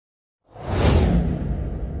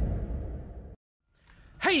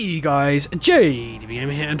Hey guys, JDBM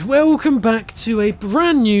here and welcome back to a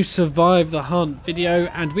brand new Survive the Hunt video,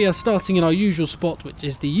 and we are starting in our usual spot, which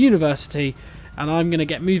is the university, and I'm going to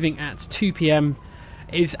get moving at 2 PM.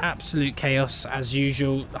 It's absolute chaos as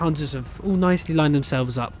usual. The hunters have all nicely lined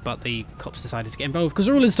themselves up, but the cops decided to get involved because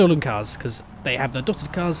they're all in stolen cars, because they have their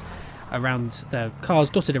dotted cars around, their cars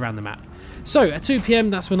dotted around the map. So at 2 PM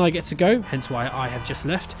that's when I get to go, hence why I have just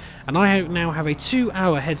left, and I now have a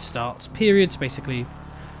 2-hour head start period to basically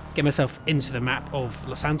get myself into the map of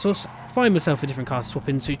Los Santos, find myself a different car to swap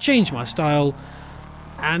into, change my style,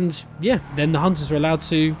 and yeah, then the hunters are allowed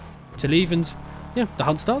to leave, and yeah, the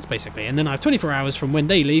hunt starts basically. And then I have 24 hours from when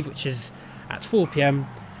they leave, which is at 4 PM,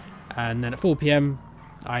 and then at 4 PM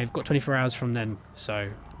I've got 24 hours from then. So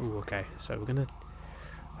ooh, okay, so we're gonna,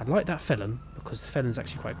 I'd like that felon, because the felon's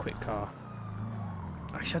actually quite a quick car.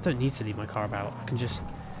 Actually, I don't need to leave my car about, I can just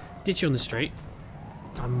ditch you on the street.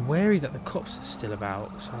 I'm wary that the cops are still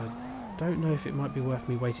about, so I don't know if it might be worth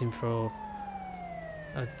me waiting for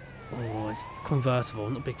a... Oh, it's convertible.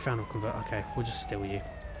 I'm not a big fan of convertible. Okay, we'll just steal you.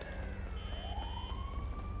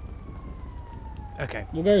 Okay,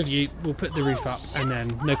 we'll go with you. We'll put the roof up, and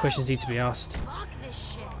then no questions need to be asked.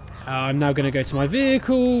 I'm now going to go to my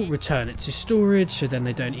vehicle, return it to storage, so then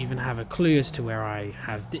they don't even have a clue as to where I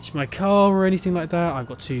have ditched my car or anything like that. I've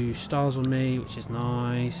got 2 stars on me, which is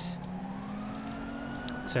nice.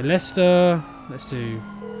 So Leicester, let's do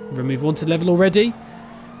remove wanted level already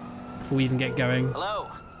before we even get going. Hello.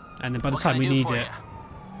 And then by the time we need it,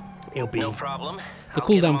 it'll be no problem. The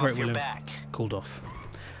cooldown for it will have cooled off.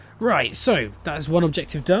 Right, so that is one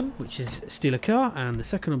objective done, which is steal a car, and the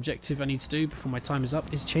second objective I need to do before my time is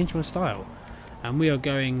up is change my style. And we are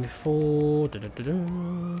going for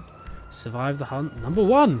Survive the Hunt number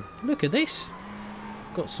 1. Look at this.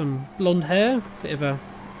 Got some blonde hair, bit of a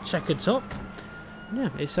checkered top. Yeah,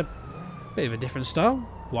 it's a bit of a different style.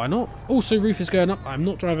 Why not? Also, roof is going up. I'm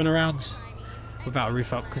not driving around without a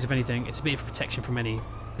roof up, because if anything, it's a bit of protection from any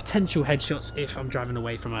potential headshots if I'm driving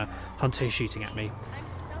away from a hunter who's shooting at me.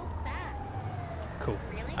 Cool.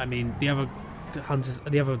 I mean, the other hunters,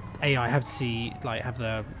 the other AI have to see, like, have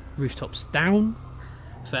the rooftops down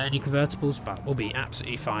for any convertibles, but we'll be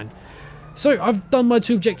absolutely fine. So I've done my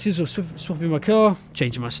 2 objectives of swapping my car,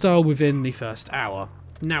 changing my style within the first hour.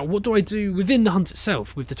 Now, what do I do within the hunt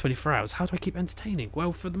itself with the 24 hours? How do I keep entertaining?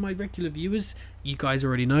 Well, for my regular viewers, you guys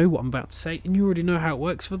already know what I'm about to say, and you already know how it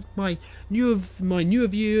works. For my newer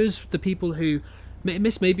viewers, the people who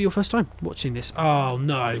miss maybe your first time watching this. Oh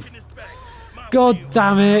no! God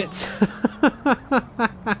damn it!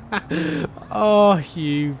 Oh,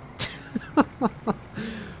 you.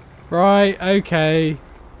 Right, okay.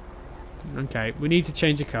 Okay, we need to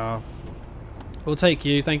change a car. We'll take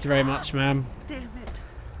you. Thank you very much, ma'am.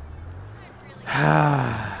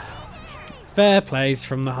 Fair plays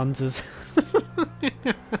from the hunters.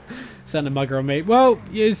 Sent a mugger on me. Well,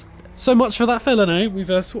 yes, so much for that felon, eh?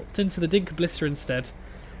 We've swapped into the Dinker Blister instead.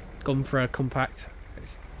 Gone for a compact.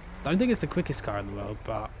 I don't think it's the quickest car in the world,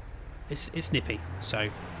 but it's nippy, so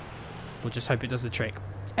we'll just hope it does the trick.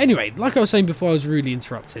 Anyway, like I was saying before, I was rudely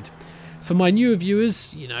interrupted. For my newer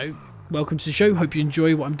viewers, you know, welcome to the show. Hope you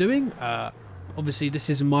enjoy what I'm doing. Obviously, this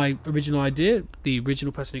isn't my original idea. The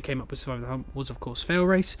original person who came up with Survive the Hunt was, of course, Fail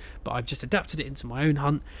Race, but I've just adapted it into my own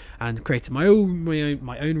hunt and created my own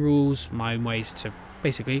rules, my own ways to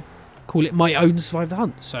basically call it my own Survive the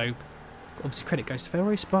Hunt. So, obviously, credit goes to Fail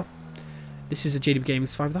Race, but this is a JDB Gaming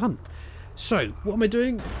Survive the Hunt. So, what am I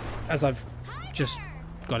doing? As I've just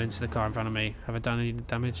got into the car in front of me, have I done any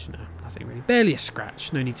damage? No, nothing really. Barely a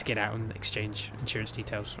scratch. No need to get out and exchange insurance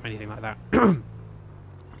details or anything like that.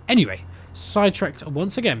 Anyway, sidetracked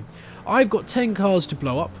once again. I've got 10 cars to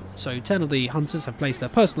blow up, so 10 of the hunters have placed their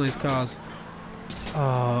personalised cars.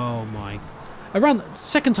 Oh my. Around the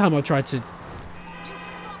second time I've tried to...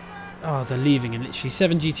 Oh, they're leaving in literally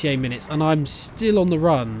 7 GTA minutes, and I'm still on the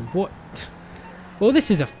run. What? Well,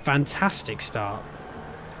 this is a fantastic start.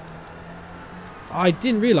 I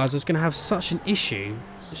didn't realise I was going to have such an issue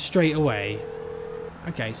straight away.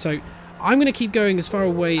 Okay, so I'm going to keep going as far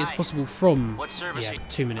away as possible from,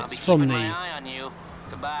 2 minutes, from the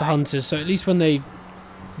hunters, so at least when they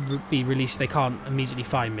be released they can't immediately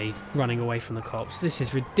find me running away from the cops. This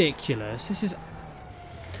is ridiculous. It's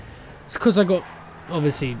because I got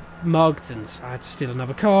obviously mugged and I had to steal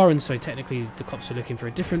another car, and so technically the cops were looking for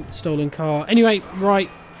a different stolen car. Anyway,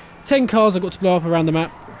 right, 10 cars I've got to blow up around the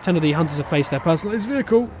map. 10 of the hunters have placed their personalised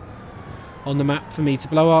vehicle on the map for me to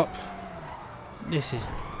blow up. This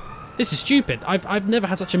is stupid. I've never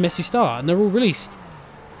had such a messy start, and they're all released.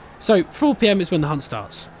 So 4 PM is when the hunt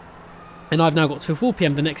starts. And I've now got till 4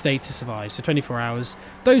 PM the next day to survive, so 24 hours.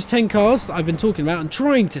 Those 10 cars that I've been talking about and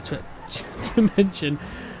trying to mention,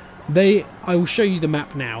 I will show you the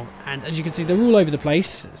map now. And as you can see, they're all over the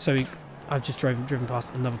place. So I've just driven past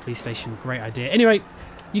another police station. Great idea. Anyway,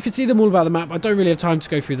 you can see them all about the map. I don't really have time to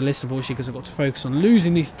go through the list, unfortunately, because I've got to focus on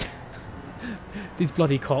losing these these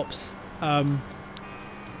bloody cops.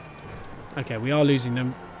 Okay, we are losing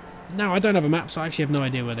them. Now, I don't have a map, so I actually have no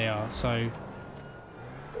idea where they are. So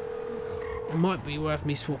it might be worth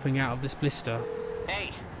me swapping out of this blister.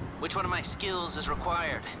 Hey, which one of my skills is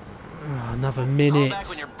required? Oh, another minute. Call back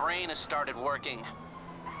when your brain has started working.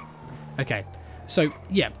 Okay, so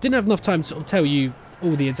yeah, didn't have enough time to sort of tell you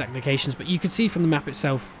all the exact locations, but you can see from the map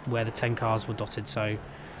itself where the 10 cars were dotted. So,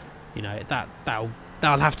 you know, that'll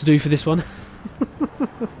have to do for this one.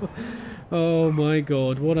 Oh my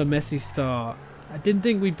god, what a messy start. I didn't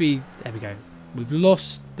think we'd be... There we go. We've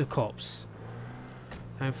lost the cops.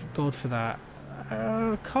 Thank God for that.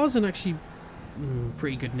 Cars are actually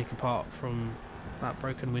pretty good nick apart from that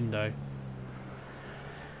broken window.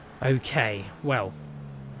 Okay, well.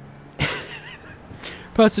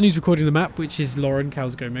 Person who's recording the map, which is Lauren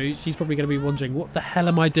Kalsgomu, she's probably going to be wondering, what the hell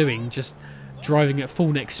am I doing just driving at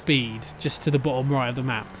full neck speed just to the bottom right of the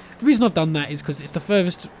map? The reason I've done that is because it's the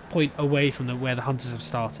furthest point away from where the hunters have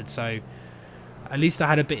started, so at least I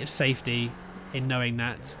had a bit of safety in knowing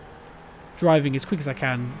that driving as quick as I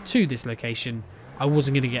can to this location, I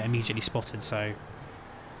wasn't going to get immediately spotted, so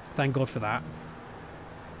thank God for that.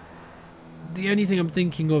 The only thing I'm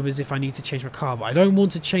thinking of is if I need to change my car, but I don't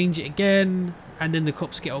want to change it again and then the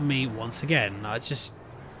cops get on me once again. It's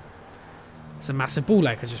a massive ball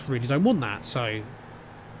ache. I just really don't want that, so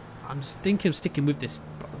I'm thinking of sticking with this,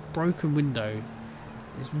 but the broken window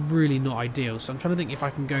is really not ideal, so I'm trying to think if I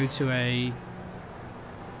can go to a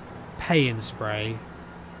pay and spray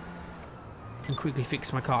and quickly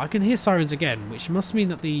fix my car. I can hear sirens again, which must mean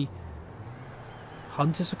that the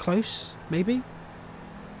hunters are close, maybe?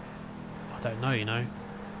 I don't know, you know.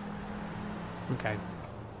 Okay.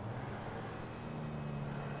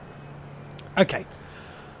 Okay.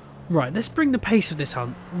 Right, let's bring the pace of this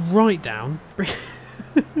hunt right down.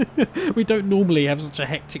 We don't normally have such a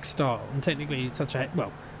hectic start, and technically such a...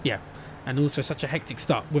 Well, yeah. And also such a hectic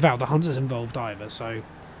start without the hunters involved either, so...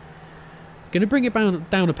 Going to bring it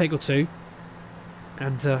down a peg or two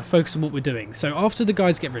and focus on what we're doing. So after the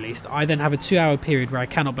guys get released, I then have a 2-hour period where I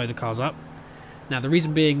cannot blow the cars up. Now the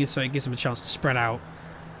reason being is so it gives them a chance to spread out.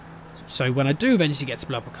 So when I do eventually get to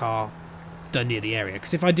blow up a car, they're near the area.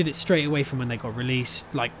 Because if I did it straight away from when they got released,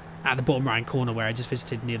 like at the bottom right corner where I just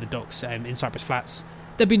visited near the docks in Cypress Flats,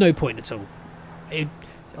 there'd be no point at all.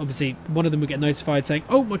 Obviously, one of them would get notified saying,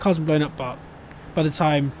 oh, my car's been blown up, but by the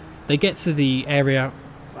time they get to the area,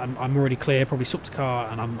 I'm already clear, probably swapped the car,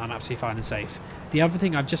 and I'm absolutely fine and safe. The other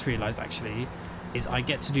thing I've just realised, actually, is I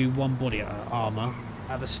get to do one body armour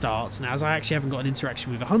at the start. Now, as I actually haven't got an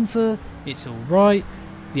interaction with a hunter, it's alright.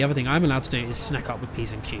 The other thing I'm allowed to do is snack up with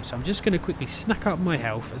P's and Q's. So I'm just going to quickly snack up my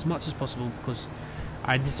health as much as possible, because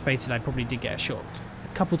I anticipated I probably did get shot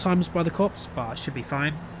a couple times by the cops, but I should be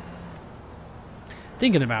fine.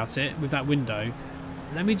 Thinking about it, with that window,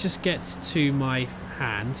 let me just get to my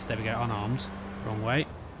hand. There we go, unarmed. Wrong way.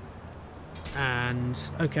 And,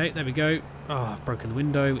 okay, there we go. Oh, I've broken the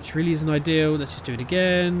window, which really isn't ideal. Let's just do it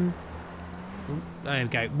again. Oh, there we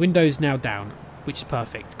go. Window's now down, which is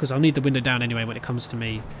perfect, because I'll need the window down anyway when it comes to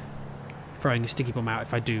me throwing a sticky bomb out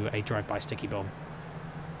if I do a drive-by sticky bomb.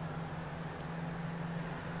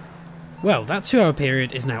 Well, that 2-hour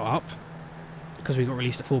period is now up, because we got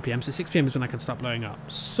released at 4 PM, so 6 PM is when I can start blowing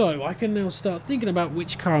up. So I can now start thinking about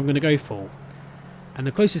which car I'm going to go for. And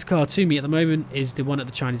the closest car to me at the moment is the one at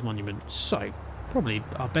the Chinese Monument. So, probably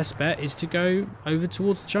our best bet is to go over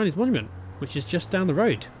towards the Chinese Monument, which is just down the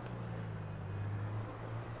road.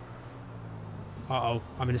 Uh-oh,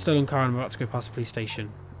 I'm in a stolen car and I'm about to go past the police station.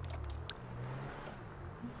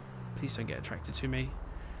 Please don't get attracted to me.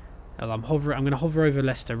 Well, I'm going to hover over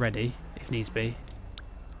Leicester ready, if needs be.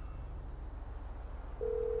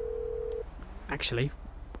 Actually,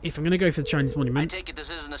 if I'm going to go for the Chinese Monument... I take it this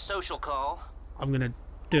isn't a social call. I'm going to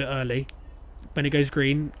do it early. When it goes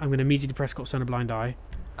green, I'm going to immediately press cops turn a blind eye.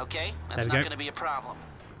 Okay, that's not going to be a problem.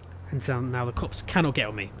 And so now the cops cannot get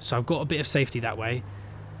on me. So I've got a bit of safety that way.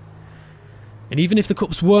 And even if the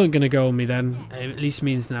cops weren't going to go on me then, it at least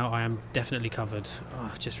means now I am definitely covered. Oh,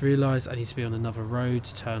 I've just realised I need to be on another road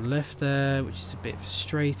to turn left there, which is a bit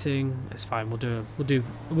frustrating. It's fine, we'll do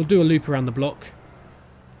a loop around the block.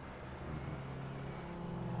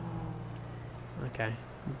 Okay.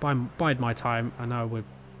 Bide my time. I know we've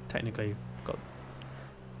technically got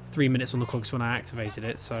 3 minutes on the clock when I activated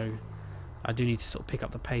it, so I do need to sort of pick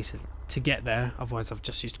up the pace a to get there. Otherwise, I've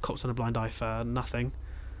just used cops on a blind eye for nothing.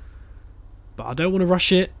 But I don't want to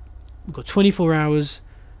rush it. We've got 24 hours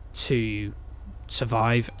to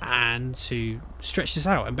survive and to stretch this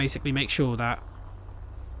out and basically make sure that,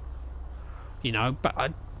 you know,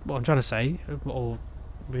 what I'm trying to say, or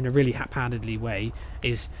in a really haphazardly way,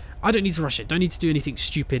 is I don't need to rush it. Don't need to do anything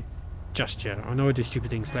stupid just yet. I know I do stupid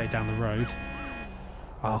things later down the road.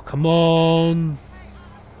 Oh, come on.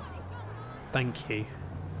 Thank you.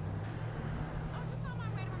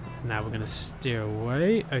 Now we're going to steer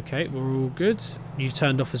away. Okay, we're all good. You've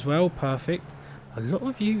turned off as well. Perfect. A lot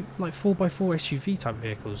of you, like 4x4 SUV type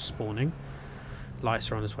vehicles spawning.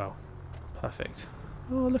 Lights are on as well. Perfect.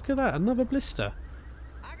 Oh, look at that. Another blister.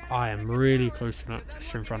 I am really close to that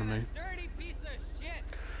blister in front of me.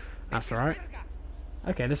 That's alright.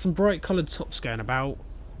 Okay, there's some bright coloured tops going about.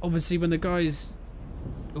 Obviously, when the guys...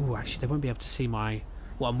 Oh, actually, they won't be able to see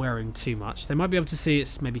what I'm wearing too much. They might be able to see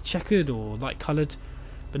it's maybe checkered or light coloured,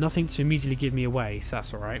 but nothing to immediately give me away, so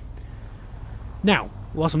that's alright. Now,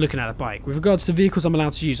 whilst I'm looking at the bike, with regards to vehicles I'm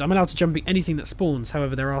allowed to use, I'm allowed to jump in anything that spawns.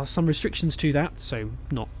 However, there are some restrictions to that, so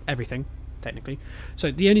not everything, technically.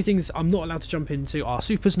 So the only things I'm not allowed to jump into are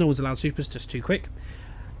supers. No one's allowed supers, just too quick.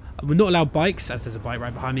 We're not allowed bikes, as there's a bike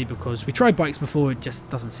right behind me, because we tried bikes before, it just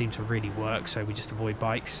doesn't seem to really work, so we just avoid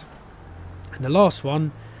bikes. And the last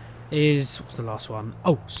one is... what's the last one?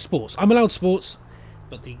 Oh, sports. I'm allowed sports,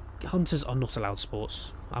 but the hunters are not allowed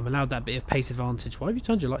sports. I'm allowed that bit of pace advantage. Why have you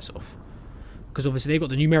turned your lights off? Because obviously they've got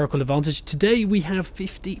the numerical advantage. Today we have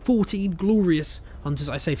 14 glorious hunters.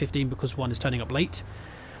 I say 15 because one is turning up late.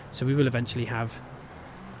 So we will eventually have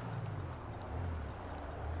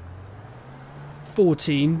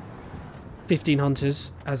 15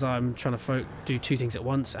 hunters, as I'm trying to do two things at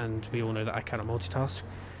once, and we all know that I cannot multitask.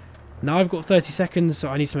 Now I've got 30 seconds, so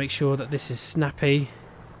I need to make sure that this is snappy.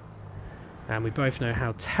 And we both know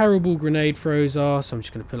how terrible grenade throws are, so I'm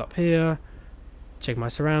just going to pull up here. Check my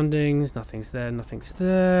surroundings. Nothing's there, nothing's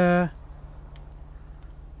there.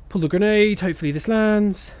 Pull the grenade. Hopefully this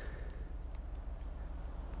lands.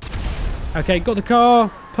 Okay, got the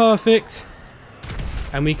car. Perfect.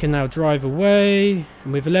 And we can now drive away.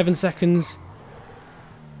 And with 11 seconds,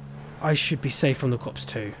 I should be safe from the cops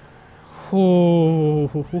too.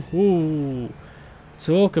 Oh,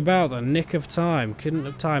 talk about the nick of time. Couldn't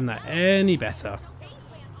have timed that any better.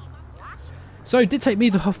 So it did take me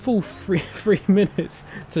the full three minutes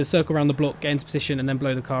to circle around the block, get into position, and then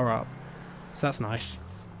blow the car up. So that's nice.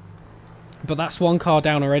 But that's one car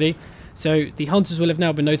down already. So the hunters will have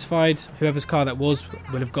now been notified. Whoever's car that was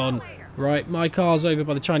will have gone, right, my car's over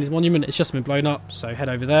by the Chinese monument. It's just been blown up, so head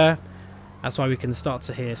over there. That's why we can start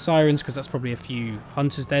to hear sirens, because that's probably a few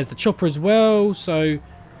hunters. There's the chopper as well, so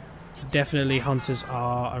definitely hunters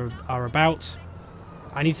are about.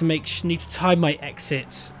 I need to time my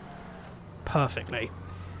exit perfectly,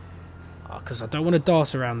 because I don't want to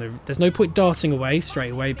dart around. There's no point darting away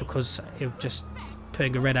straight away, because it'll just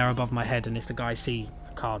putting a red arrow above my head, and if the guys see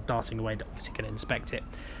a car darting away, they're obviously going to inspect it.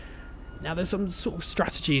 Now there's some sort of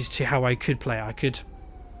strategies to how I could play. I could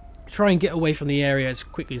try and get away from the area as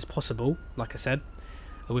quickly as possible, like I said,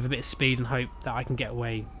 with a bit of speed, and hope that I can get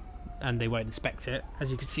away and they won't inspect it. As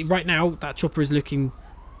you can see right now, that chopper is looking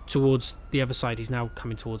towards the other side. He's now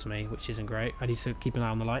coming towards me, which isn't great. I need to keep an eye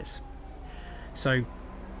on the lights. So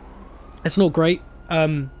it's not great.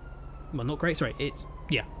 Well, not great, sorry.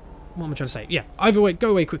 Yeah, what am I trying to say? Yeah, either way,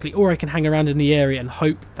 go away quickly, or I can hang around in the area and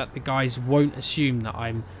hope that the guys won't assume that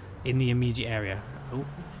I'm in the immediate area. Oh,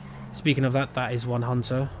 speaking of that, that is one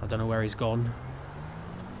hunter. I don't know where he's gone.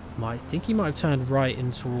 I think he might have turned right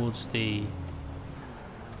in towards the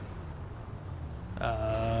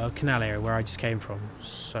canal area where I just came from,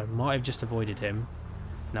 so might have just avoided him.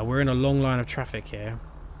 Now we're in a long line of traffic here.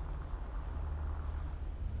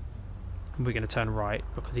 We're going to turn right,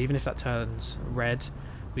 because even if that turns red,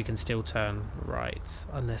 we can still turn right,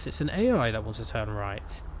 unless it's an AI that wants to turn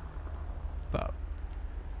right. But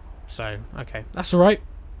so okay, that's alright.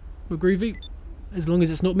 We're groovy. As long as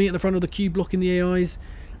it's not me at the front of the queue blocking the AIs,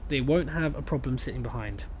 they won't have a problem sitting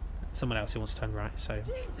behind someone else who wants to turn right. So,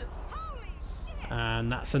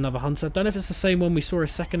 and that's another hunter. Don't know if it's the same one we saw a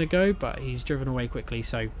second ago, but he's driven away quickly.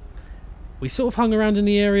 So we sort of hung around in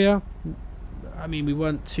the area. I mean, we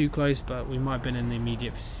weren't too close, but we might have been in the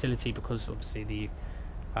immediate facility, because obviously the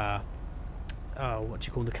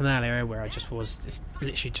the canal area where I just was, it's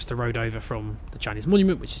literally just a road over from the Chinese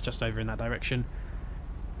monument, which is just over in that direction.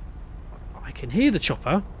 I can hear the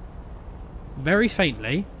chopper very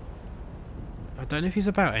faintly. I don't know if he's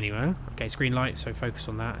about anywhere. Okay, it's green light, so focus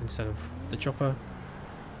on that instead of the chopper.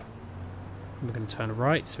 We're going to turn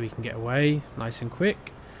right so we can get away nice and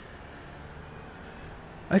quick.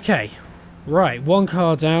 Okay, right, 1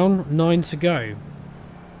 car down, 9 to go.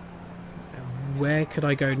 Where could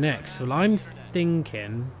I go next? Well, I'm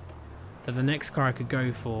thinking that the next car I could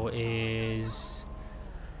go for is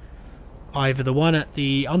either the one at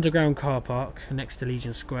the underground car park next to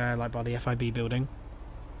Legion Square, like by the FIB building,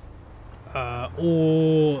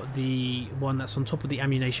 or the one that's on top of the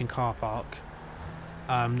ammunition car park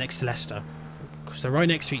next to Leicester, because they're right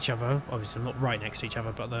next to each other. Obviously not right next to each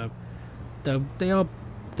other, but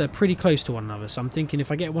they're pretty close to one another, so I'm thinking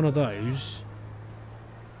if I get one of those,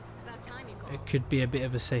 it could be a bit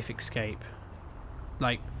of a safe escape.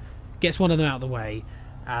 Like, gets one of them out of the way,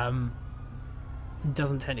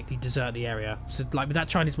 doesn't technically desert the area. So like with that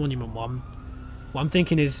Chinese monument one, what I'm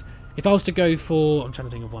thinking is, if I was to go for, I'm trying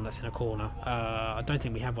to think of one that's in a corner. I don't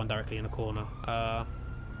think we have one directly in a corner.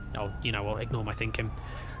 Oh, you know what, ignore my thinking.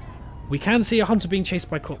 We can see a hunter being chased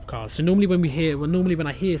by cop cars, so normally when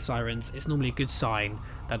I hear sirens, it's normally a good sign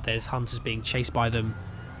that there's hunters being chased by them.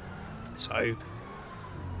 So,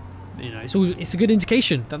 you know, it's a good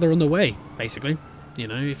indication that they're on their way, basically. You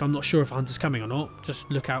know, if I'm not sure if a hunter's coming or not, just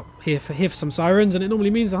look out here for some sirens, and it normally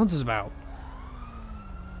means the hunter's about.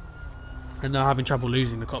 And they're having trouble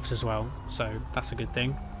losing the cops as well, so that's a good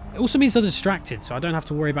thing. It also means they're distracted, so I don't have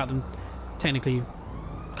to worry about them technically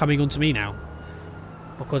coming onto me now.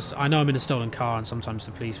 Because I know I'm in a stolen car, and sometimes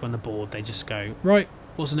the police, when they're bored, they just go, right,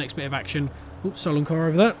 what's the next bit of action? Oops, stolen car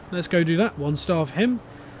over there, let's go do that. 1 star for him.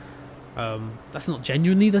 That's not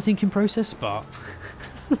genuinely the thinking process, but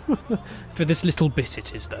for this little bit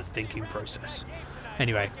it is the thinking process.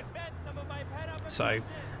 Anyway, so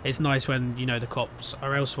it's nice when, you know, the cops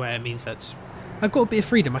are elsewhere. It means that I've got a bit of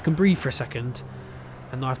freedom. I can breathe for a second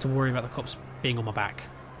and not have to worry about the cops being on my back.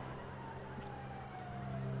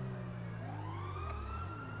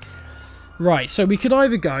 Right, so we could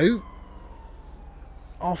either go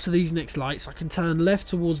after these next lights. I can turn left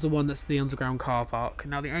towards the one that's the underground car park.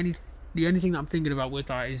 Now the only thing that I'm thinking about with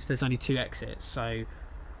that is there's only 2 exits, so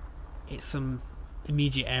it's some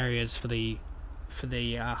immediate areas for the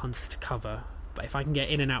hunters to cover. But if I can get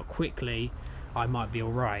in and out quickly, I might be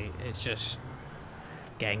all right. It's just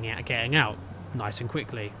getting out nice and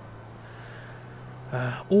quickly.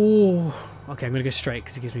 Or okay, I'm gonna go straight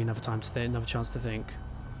because it gives me another chance to think.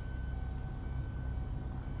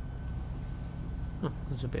 Oh,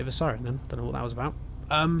 there's a bit of a siren then. Don't know what that was about.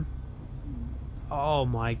 Oh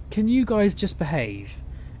my! Can you guys just behave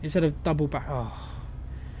instead of double back? Oh,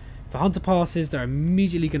 if the hunter passes, they're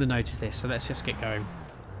immediately going to notice this. So let's just get going.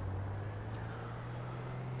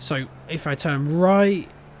 So if I turn right,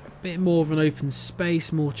 a bit more of an open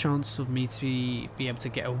space, more chance of me to be able to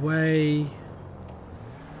get away.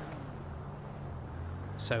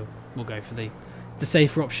 So we'll go for the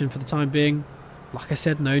safer option for the time being. Like I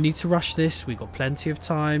said, no need to rush this. We've got plenty of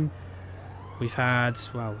time. We've had,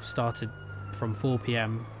 well, started from 4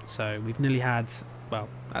 PM, so we've nearly had, well,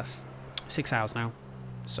 that's 6 hours now.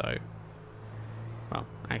 So, well,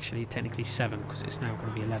 actually, technically 7 because it's now going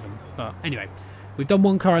to be 11. But anyway, we've done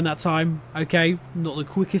 1 car in that time. Okay, not the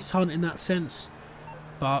quickest hunt in that sense,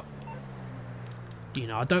 but you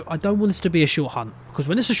know, I don't want this to be a short hunt, because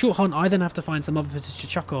when it's a short hunt, I then have to find some other footage to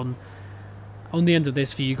chuck on the end of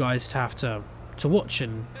this for you guys to have to watch,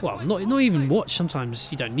 and well, not even watch.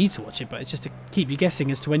 Sometimes you don't need to watch it, but it's just to keep you guessing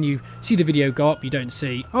as to when you see the video go up, you don't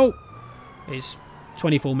see, oh, it's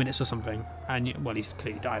 24 minutes or something, and well, he's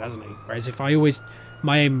clearly died, hasn't he? Whereas if I always,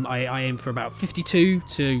 I aim for about 52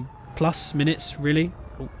 to plus minutes, really.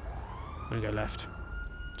 Oh, I'm gonna go left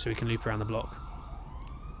so we can loop around the block.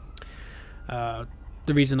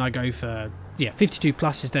 The reason I go for 52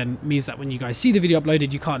 plus is then means that when you guys see the video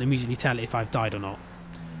uploaded, you can't immediately tell if I've died or not.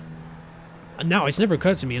 And now it's never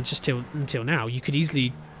occurred to me until now. You could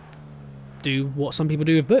easily do what some people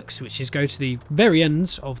do with books, which is go to the very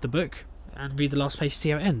end of the book and read the last page to see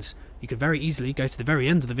how it ends. You could very easily go to the very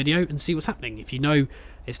end of the video and see what's happening. If you know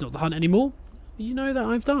it's not the hunt anymore, you know that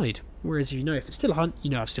I've died. Whereas if you know if it's still a hunt,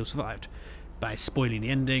 you know I've still survived. But it's spoiling the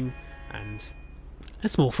ending, and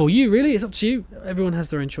that's more for you, really. It's up to you. Everyone has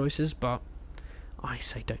their own choices, but I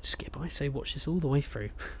say don't skip. I say watch this all the way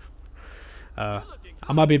through.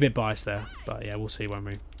 I might be a bit biased there, but yeah, we'll see, won't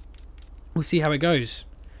we? We'll see how it goes.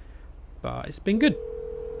 But it's been good.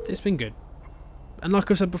 It's been good. And like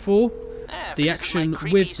I've said before, the action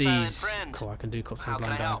with these... Cool, I can do cops and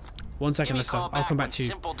blind down. 1 second, Lester. I'll come back to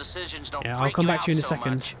you. Yeah, I'll come back to you in a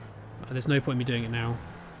second. There's no point in me doing it now.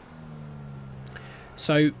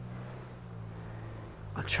 So,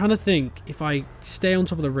 I'm trying to think if I stay on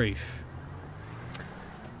top of the roof,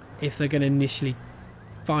 if they're going to initially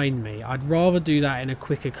find me. I'd rather do that in a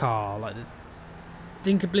quicker car. Like, the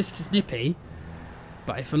Dinker Blister's nippy, but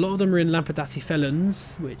But if a lot of them are in Lampadati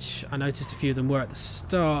Felons, which I noticed a few of them were at the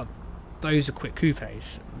start, those are quick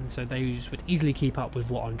coupes, and so those would easily keep up with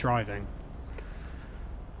what I'm driving.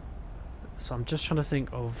 So I'm just trying to think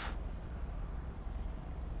of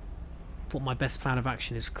what my best plan of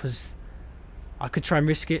action is, because I could try and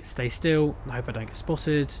risk it, stay still, and hope I don't get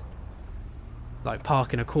spotted, like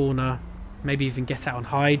park in a corner, maybe even get out and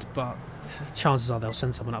hide, but chances are they'll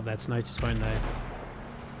send someone up there to notice, won't they?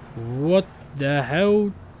 What the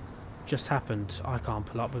hell just happened? I can't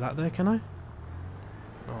pull up with that there, can I?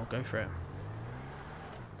 Oh, I'll go for it.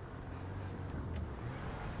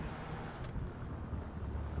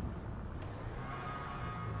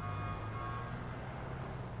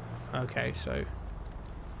 Okay, so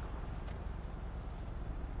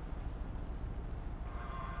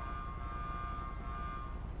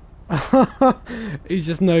he's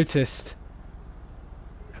just noticed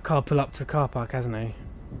a car pull up to the car park, hasn't he?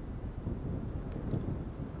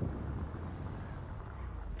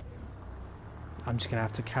 I'm just gonna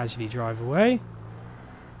have to casually drive away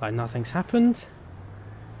like nothing's happened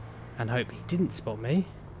and hope he didn't spot me.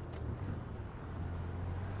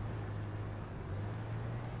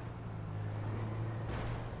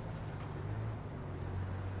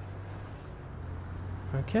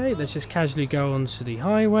 Okay, let's just casually go onto the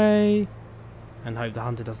highway and hope the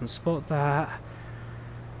hunter doesn't spot that.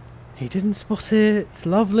 He didn't spot it. It's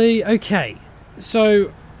lovely. Okay,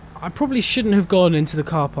 so I probably shouldn't have gone into the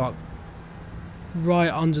car park right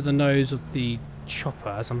under the nose of the chopper,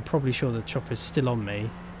 as I'm probably sure the chopper is still on me,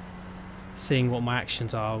 seeing what my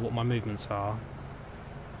actions are, what my movements are.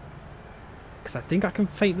 Because I think I can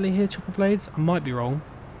faintly hear chopper blades. I might be wrong,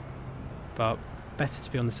 but better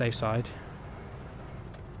to be on the safe side.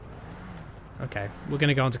 Okay, we're going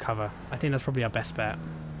to go onto cover. I think that's probably our best bet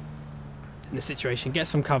in this situation. Get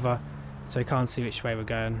some cover so he can't see which way we're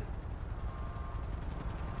going.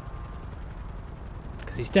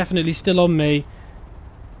 Because he's definitely still on me.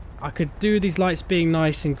 I could do these lights being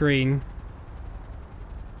nice and green.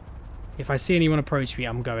 If I see anyone approach me,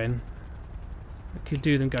 I'm going. I could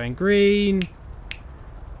do them going green.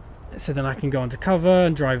 So then I can go onto cover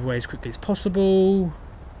and drive away as quickly as possible.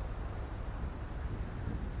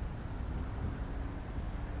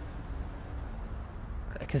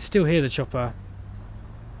 I can still hear the chopper.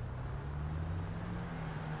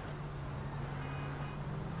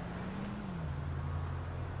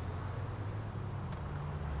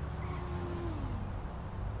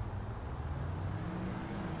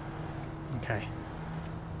 Okay.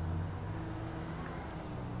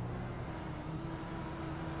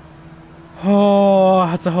 Oh, I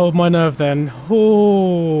had to hold my nerve then.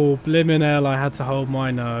 Oh, blimmin' hell, I had to hold my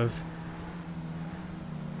nerve.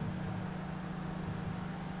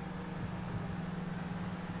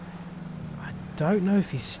 I don't know if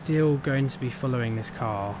he's still going to be following this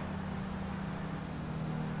car.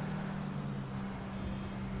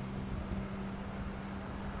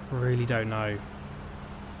 Really don't know.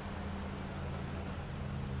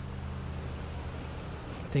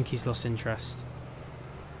 I think he's lost interest.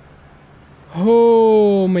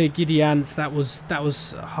 Oh my giddy ants, that was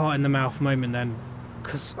a heart in the mouth moment then,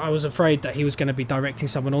 because I was afraid that he was going to be directing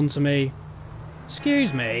someone onto me.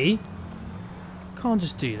 Excuse me, can't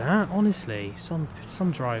just do that, honestly.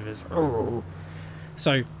 Some drivers. Oh.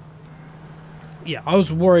 So yeah, I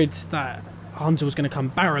was worried that Hunter was going to come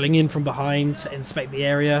barreling in from behind to inspect the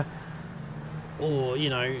area, or you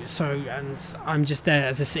know, and I'm just there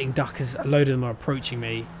as a sitting duck as a load of them are approaching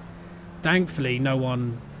me. Thankfully no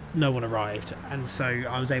one arrived, and so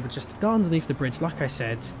I was able just to go underneath the bridge like I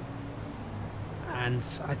said, and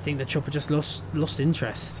I think the chopper just lost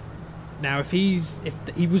interest. Now if he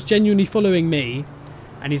was genuinely following me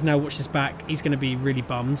and he's now watched his back, he's going to be really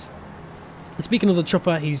bummed. And speaking of the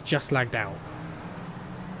chopper, he's just lagged out.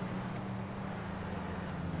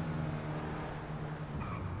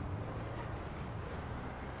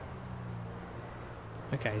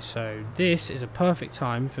 Okay, so this is a perfect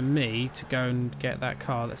time for me to go and get that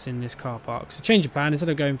car that's in this car park. So change of plan. Instead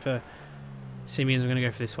of going for Simeon's, I'm going to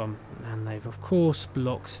go for this one. And they've, of course,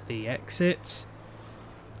 blocked the exit.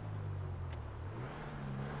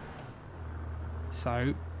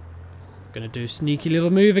 So, going to do a sneaky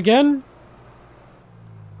little move again.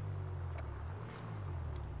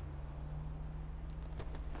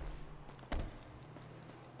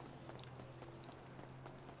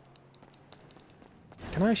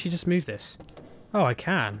 Can I actually just move this? Oh, I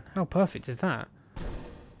can. How perfect is that?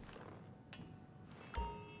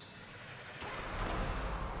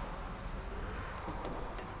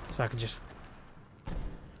 So I can just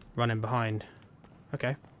run in behind.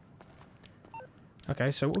 Okay.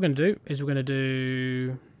 Okay, so what we're going to do is we're going to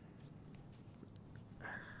do...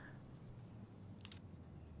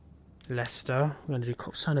 Leicester. We're going to do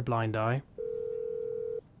Cops Turn a Blind Eye.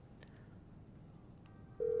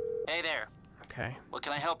 Hey there. Okay. What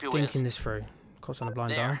can I help you Thinking with? this through. Cops Turn a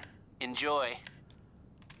Blind There. Eye. Enjoy.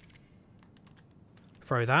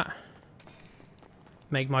 Throw that.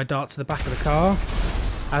 Make my dart to the back of the car.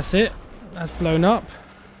 That's it. That's blown up.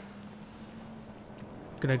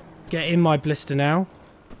 Gonna get in my blister now.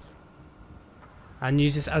 And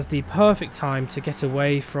use this as the perfect time to get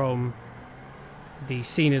away from the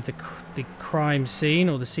scene of the crime scene,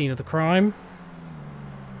 or the scene of the crime.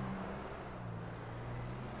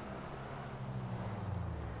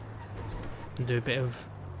 And do a bit of...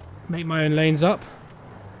 make my own lanes up.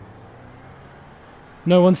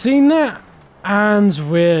 No one's seen that. And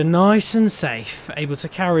we're nice and safe. Able to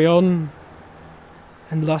carry on.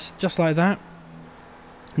 And just like that,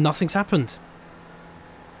 nothing's happened.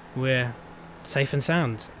 We're safe and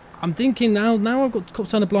sound. I'm thinking now I've got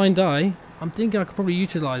Cops Turn a Blind Eye, I'm thinking I could probably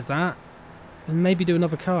utilise that and maybe do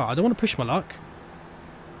another car. I don't want to push my luck,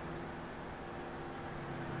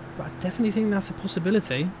 but I definitely think that's a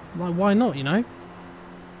possibility. Like, why not, you know?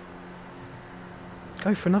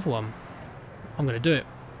 Go for another one. I'm going to do it.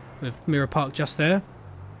 With mirror park just there,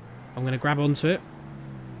 I'm going to grab onto it,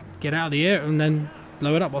 get out of the air, and then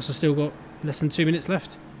blow it up whilst I've still got less than 2 minutes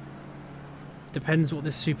left. Depends what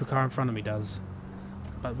this supercar in front of me does,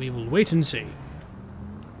 but we will wait and see.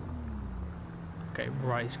 Okay,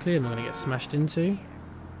 right, it's clear I'm going to get smashed into.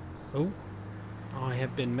 Oh, I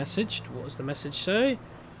have been messaged. What does the message say?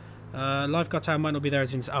 Lifeguard tower might not be there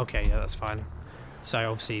as in... Okay, yeah, that's fine.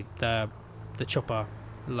 So obviously the chopper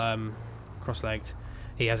cross-legged,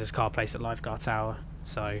 he has his car placed at lifeguard tower,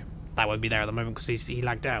 so that won't be there at the moment because he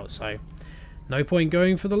lagged out. So no point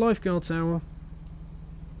going for the lifeguard tower.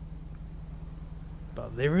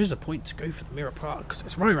 But there is a point to go for the mirror park because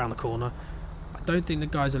it's right around the corner. I don't think the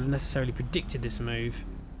guys have necessarily predicted this move.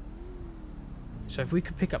 So if we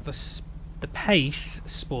could pick up the pace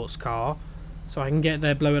sports car, so I can get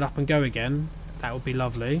there, blow it up and go again, that would be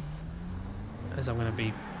lovely. As I'm going to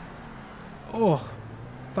be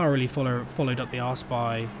thoroughly followed up the arse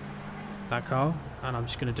by that car, and I'm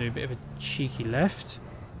just going to do a bit of a cheeky left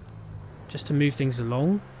just to move things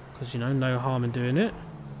along, because, you know, no harm in doing it.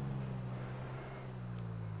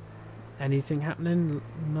 Anything happening?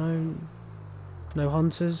 No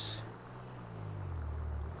hunters.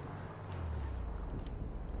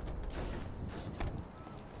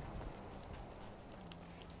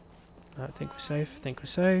 I think we're safe. I think we're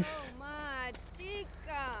safe.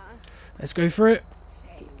 Let's go for it.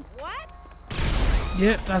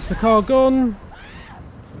 Yep, that's the car gone.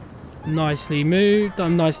 Nicely moved.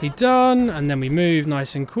 Nicely done. And then we move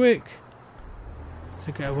nice and quick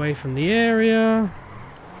to get away from the area.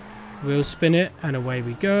 We'll spin it and away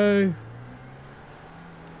we go.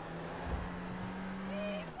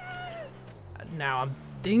 Now I'm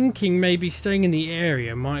thinking maybe staying in the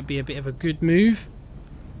area might be a bit of a good move,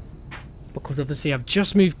 because obviously I've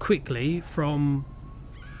just moved quickly from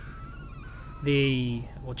the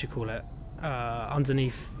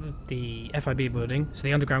underneath the FIB building, so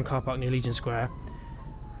the underground car park near Legion Square.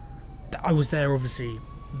 I was there obviously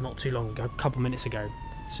not too long ago, a couple minutes ago.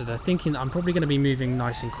 So they're thinking that I'm probably going to be moving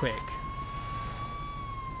nice and quick.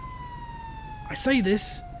 I say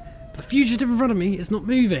this, but the fugitive in front of me is not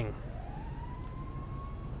moving.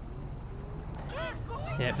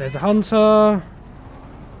 Yep, there's a hunter.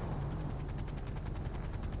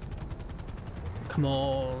 Come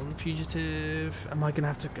on, fugitive. Am I going to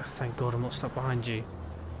have to... Oh, thank God I'm not stuck behind you.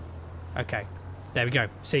 Okay, there we go.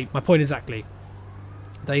 See, my point exactly.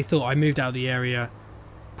 They thought I moved out of the area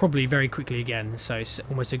probably very quickly again, so it's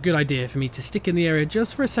almost a good idea for me to stick in the area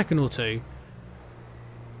just for a second or two,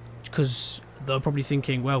 because they're probably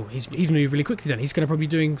thinking, well, he's moved really quickly then, he's going to probably be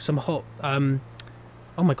doing some hot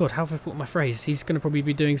oh my god, how have I thought my phrase? He's going to probably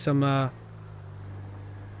be doing some oh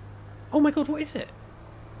my god, what is it?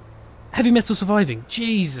 Heavy metal surviving.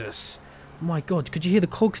 Jesus, my god, could you hear the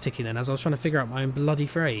cogs ticking then as I was trying to figure out my own bloody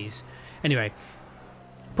phrase? Anyway,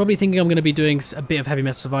 probably thinking I'm going to be doing a bit of heavy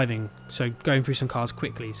metal surviving, so going through some cars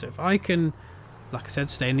quickly. So if I can, like I said,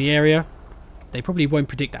 stay in the area, they probably won't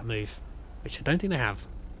predict that move, which I don't think they have,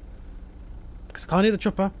 because I can't hear the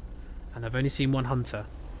chopper and I've only seen one hunter,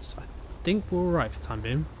 so I think we're alright for the time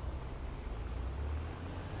being.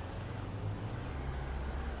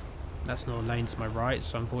 That's not a lane to my right,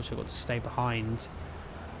 so unfortunately I've got to stay behind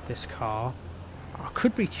this car. I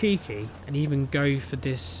could be cheeky and even go for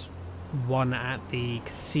this one at the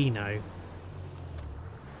casino.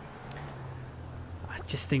 I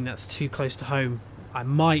just think that's too close to home. I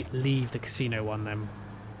might leave the casino one then.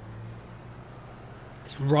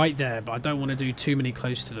 It's right there, but I don't want to do too many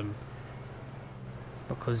close to them,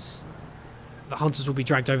 because the hunters will be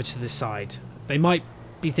dragged over to this side. They might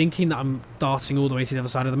be thinking that I'm darting all the way to the other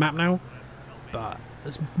side of the map now, but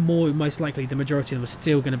it's most likely the majority of them are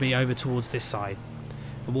still going to be over towards this side.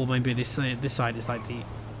 And what maybe this side is like the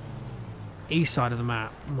east side of the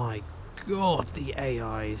map. My god, the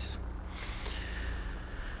AIs.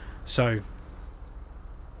 So,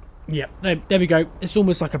 yeah, there we go. It's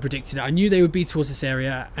almost like I predicted it. I knew they would be towards this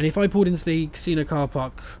area, and if I pulled into the casino car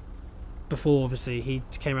park before, obviously, he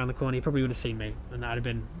came around the corner, he probably would have seen me, and that would have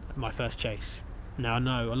been my first chase. Now, I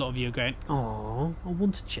know a lot of you are going, "Aww, I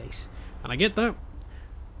want to chase," and I get that,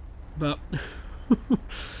 but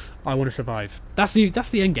I want to survive. That's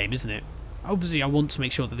the end game, isn't it? Obviously, I want to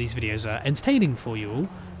make sure that these videos are entertaining for you all,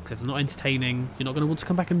 because if they're not entertaining, you're not going to want to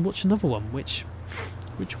come back and watch another one, which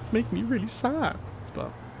would make me really sad.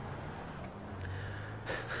 But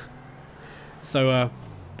so,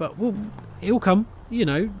 but it'll come. You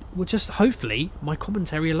know, we'll just hopefully my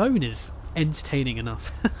commentary alone is entertaining enough.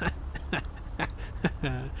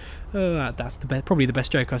 That's probably the best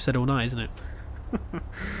joke I've said all night, isn't it?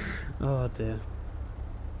 Oh dear.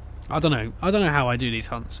 I don't know how I do these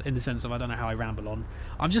hunts, in the sense of I don't know how I ramble on.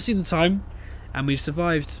 I've just seen the time, and we've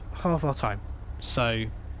survived half our time. So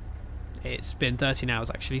it's been 13 hours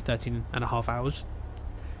actually, 13 and a half hours.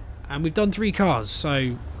 And we've done 3 cars,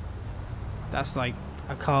 so that's like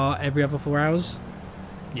a car every other 4 hours.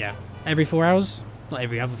 Yeah, every 4 hours. Not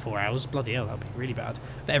every other 4 hours. Bloody hell, that'd be really bad.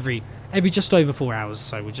 But every just over 4 hours.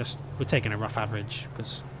 So we're taking a rough average,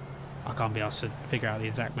 because I can't be asked to figure out the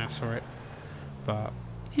exact maths for it. But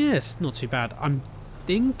yeah, it's not too bad. I'm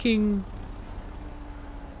thinking.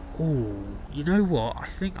 Oh, you know what? I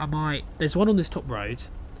think I might. There's one on this top road,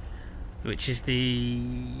 which is this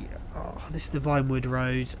is the Vinewood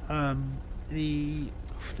Road.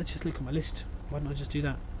 Let's just look at my list. Why didn't I just do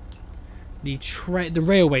that? The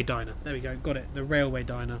railway diner. There we go. Got it. The railway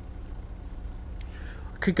diner.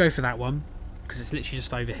 I could go for that one because it's literally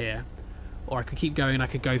just over here, or I could keep going. I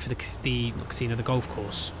could go for the golf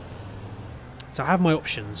course. So I have my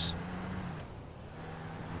options.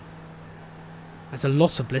 There's a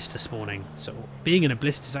lot of blister spawning, so being in a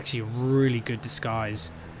blister is actually a really good disguise,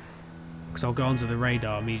 because I'll go onto the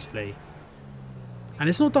radar immediately, and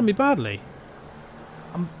it's not done me badly.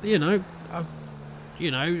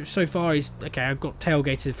 So far he's okay. I've got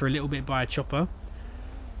tailgated for a little bit by a chopper,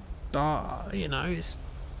 but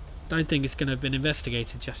don't think it's going to have been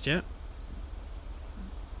investigated just yet.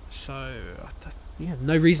 So yeah,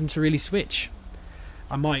 no reason to really switch.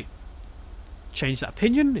 I might change that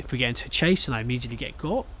opinion if we get into a chase and I immediately get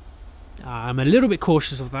caught. I'm a little bit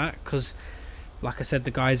cautious of that because, like I said,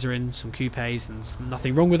 the guys are in some coupes, and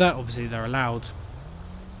nothing wrong with that. Obviously they're allowed,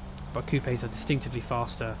 but coupes are distinctively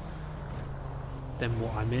faster than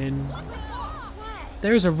what I'm in.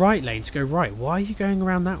 There is a right lane to go right. Why are you going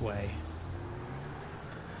around that way?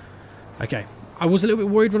 Okay, I was a little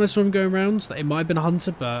bit worried when I saw him going around that it might have been a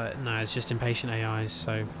hunter, but no, it's just impatient AIs,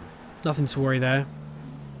 so nothing to worry there.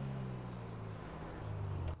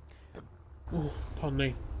 Oh, pardon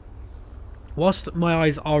me. Whilst my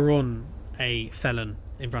eyes are on a felon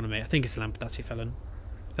in front of me, I think it's a Lampadati felon.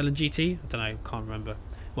 Felon GT? I don't know, can't remember.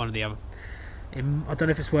 One or the other. I don't know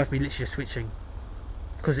if it's worth me literally just switching,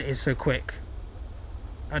 because it is so quick.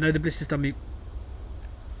 I know the blister's done me.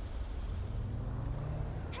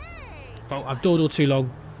 Well, I've dawdled too long.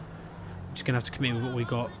 I'm just going to have to commit with what we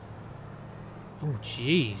got. Oh,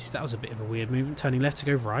 jeez. That was a bit of a weird movement. Turning left to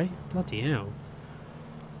go right. Bloody hell.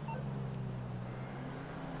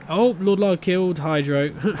 Oh, Lord Lard killed Hydro.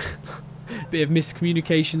 Bit of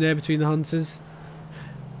miscommunication there between the hunters.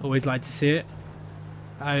 Always like to see it.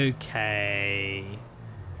 Okay.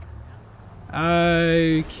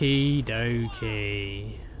 Okie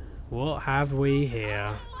dokie. What have we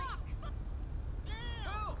here?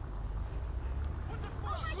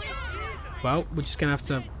 Well, we're just going to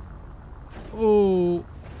have to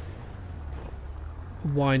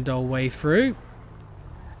wind our way through.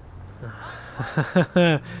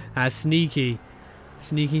 Sneaky.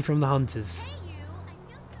 Sneaky from the hunters.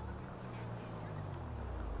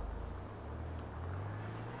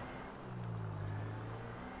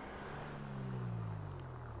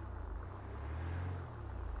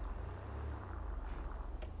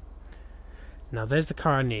 Now there's the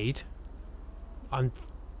car I need.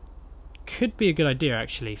 Could be a good idea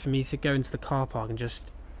actually for me to go into the car park and just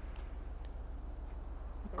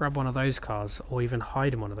grab one of those cars, or even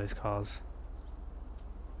hide in one of those cars.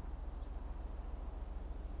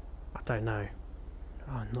 I don't know.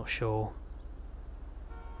 Oh, I'm not sure.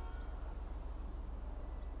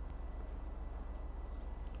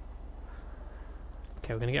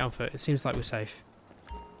 Okay, we're gonna get on foot. It seems like we're safe.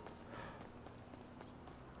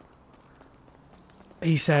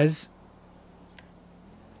 he says.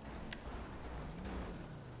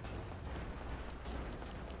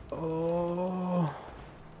 Oh.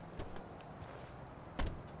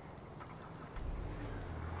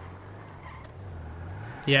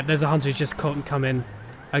 Yeah, there's a hunter who's just come in.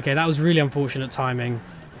 Okay, that was really unfortunate timing.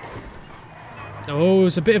 Oh,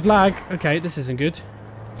 it's a bit of lag. Okay, this isn't good.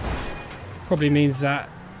 Probably means that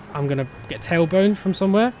I'm going to get tailboned from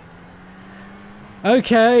somewhere.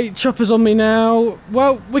 Okay, chopper's on me now.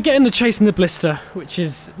 Well, we're getting the chase in the blister, which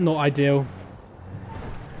is not ideal.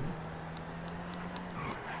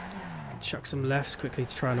 Chuck some lefts quickly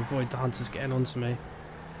to try and avoid the hunters getting onto me.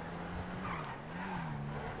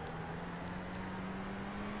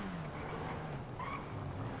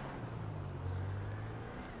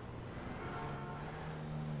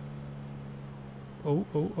 Oh,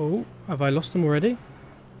 oh, oh. Have I lost them already?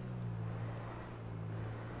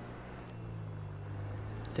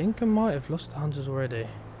 I think I might have lost the hunters already.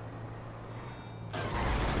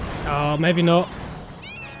 Oh, maybe not.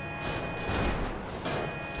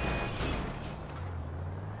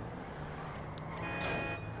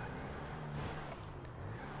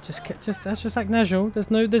 That's just like casual. There's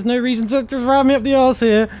no reason to just ram me up the arse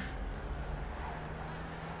here.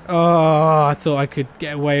 Oh, I thought I could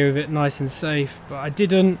get away with it nice and safe, but I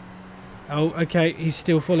didn't. Oh, okay, he's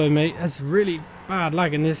still following me. That's really bad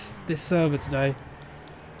lag in this server today.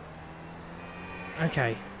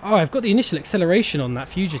 Okay. Oh, I've got the initial acceleration on that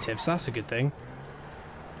fugitive, so that's a good thing.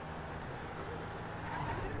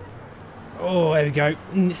 Oh, there we go.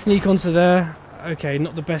 Sneak onto there. Okay,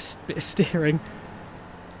 not the best bit of steering,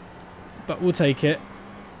 but we'll take it.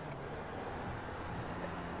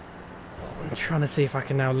 I'm trying to see if I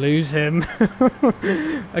can now lose him.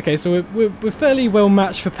 Okay, so we're fairly well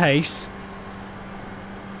matched for pace.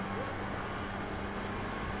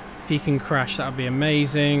 If he can crash, that would be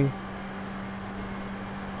amazing.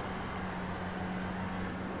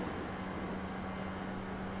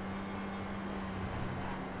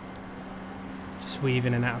 Just weave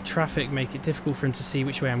in and out of traffic, make it difficult for him to see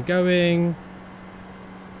which way I'm going.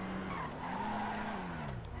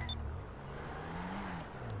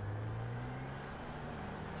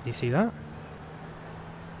 Did you see that?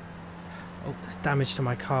 Oh, there's damage to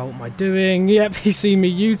my car. What am I doing? Yep, he's seen me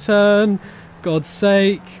U-turn. God's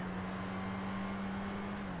sake.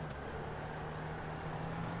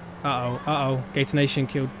 Uh-oh. Gator Nation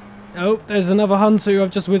killed. Oh, there's another hunter who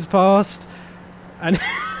I've just whizzed past. And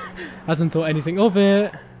hasn't thought anything of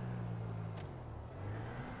it.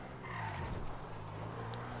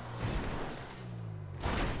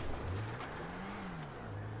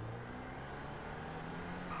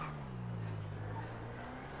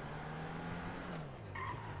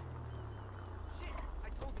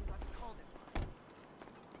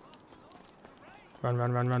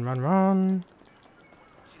 Run.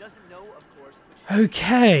 She doesn't know, of course,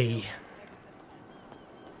 Okay.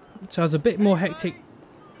 So I was a bit more hectic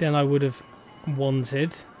than I would have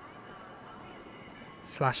wanted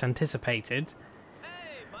 / anticipated.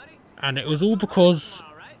 And it was all because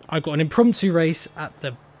I got an impromptu race at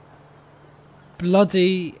the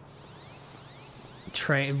bloody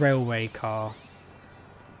railway car.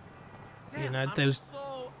 You know, there's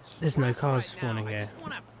no cars spawning here.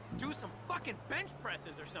 do some fucking bench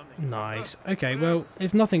presses or something. Nice. Okay, well,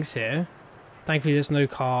 if nothing's here, thankfully there's no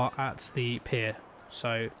car at the pier,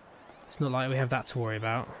 so it's not like we have that to worry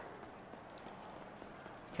about.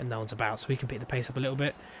 And no one's about, so we can pick the pace up a little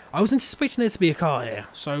bit. I was anticipating there to be a car here,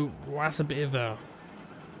 so that's a bit of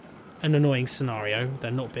an annoying scenario,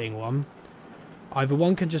 there not being one. Either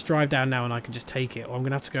one can just drive down now and I can just take it, or I'm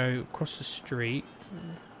going to have to go across the street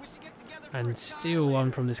and steal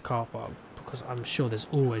one from this car park, because I'm sure there's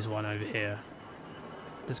always one over here.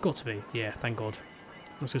 There's got to be. Yeah, thank God.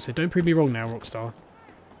 I was going to say, don't prove me wrong now, Rockstar.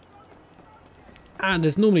 And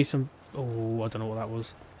there's normally some... Oh, I don't know what that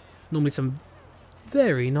was. Normally some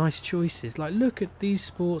very nice choices. Like, look at these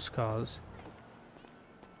sports cars.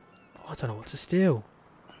 Oh, I don't know what to steal.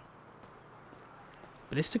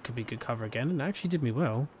 But this could be good cover again, and it actually did me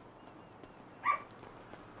well.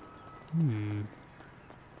 I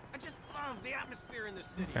just love the atmosphere in the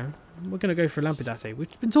city. Okay, we're going to go for Lampadate.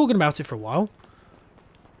 We've been talking about it for a while.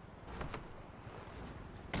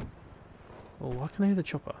 Oh, why can I hear the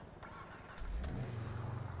chopper?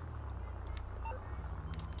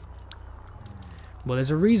 Well,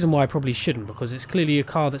 there's a reason why I probably shouldn't, because it's clearly a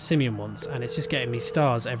car that Simeon wants, and it's just getting me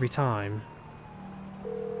stars every time.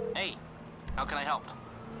 Hey, how can I help?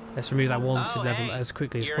 Let's remove that wanted level hey, as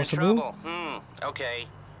quickly as you're possible. in trouble. Okay.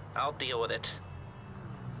 I'll deal with it.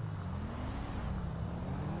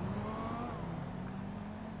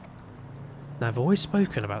 Now, I've always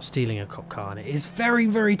spoken about stealing a cop car, and it is very,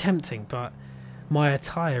 very tempting, but my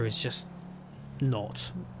attire is just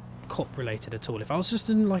not cop related at all. If I was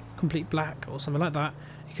just in like complete black or something like that,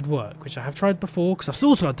 it could work, which I have tried before because I've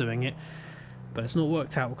thought about doing it, but it's not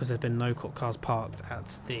worked out because there's been no cop cars parked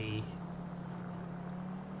at the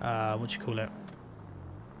what do you call it?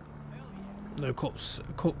 No cop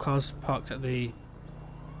cars parked at the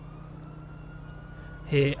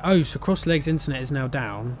here. Oh, so Crossleg's internet is now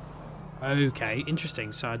down. Okay,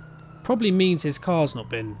 interesting. So it probably means his car's not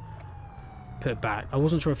been put back. I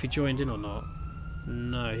wasn't sure if he joined in or not.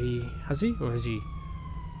 No, he has he, or has he?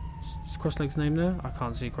 Is Crossleg's name there? I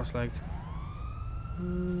can't see Crossleg.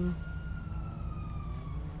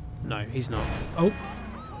 No, he's not. Oh,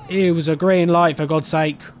 it was a green light, for God's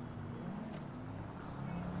sake.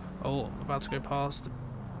 Oh, I'm about to go past.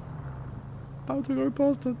 About to go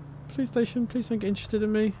past the police station. Please don't get interested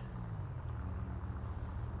in me.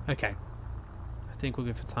 Okay, I think we're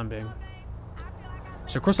good for the time being.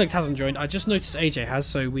 So Crossleg hasn't joined. I just noticed AJ has,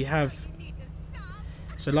 so we have.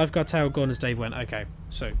 So lifeguard tower gone as Dave went. Okay,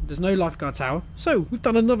 so there's no lifeguard tower. So we've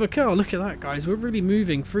done another car. Look at that, guys. We're really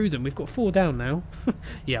moving through them. We've got 4 down now.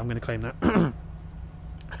 Yeah, I'm going to claim that.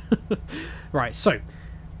 Right, so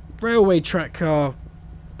railway track car,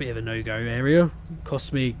 bit of a no-go area.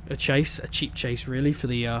 Cost me a chase, a cheap chase really, for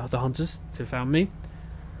the hunters to have found me.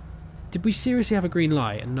 Did we seriously have a green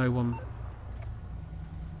light and no one?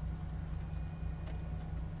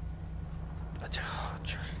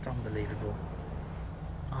 Just unbelievable.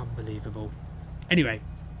 Unbelievable. Anyway,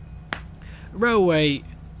 railway,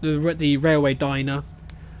 the railway diner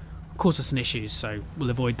caused us some issues, so we'll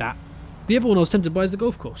avoid that. The other one I was tempted by is the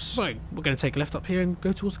golf course, so we're going to take a left up here and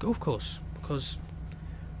go towards the golf course because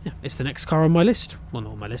yeah, it's the next car on my list. Well,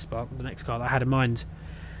 not on my list, but the next car that I had in mind.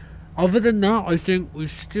 Other than that, I think we've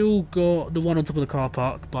still got the one on top of the car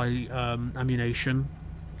park by Ammunition.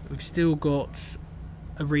 We've still got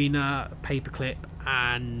Arena, Paperclip,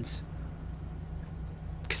 and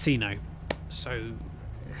Casino. So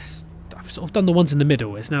I've sort of done the ones in the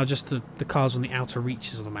middle. It's now just the cars on the outer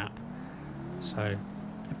reaches of the map. So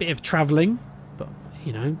a bit of travelling, but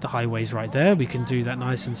you know, the highway's right there. We can do that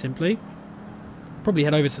nice and simply. Probably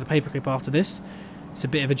head over to the Paperclip after this. It's a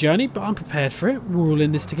bit of a journey, but I'm prepared for it. We're all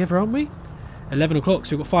in this together, aren't we? 11 o'clock,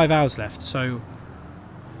 so we've got 5 hours left. So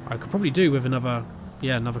I could probably do with another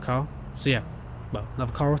car. So yeah, well,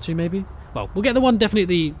 another car or two maybe. Well, we'll get the one,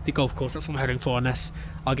 definitely the golf course. That's what I'm heading for, unless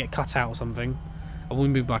I'll get cut out or something. And what we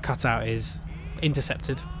mean by cut out is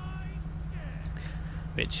intercepted,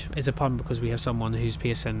 which is a pun because we have someone whose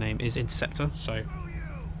PSN name is Interceptor. So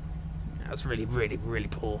that's really, really, really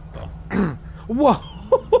poor. But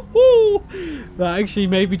whoa! That actually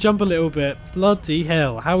made me jump a little bit. Bloody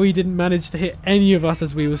hell! How he didn't manage to hit any of us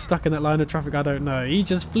as we were stuck in that line of traffic, I don't know. He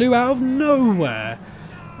just flew out of nowhere.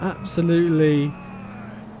 Absolutely.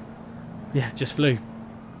 Yeah, just flew.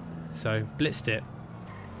 So, blitzed it.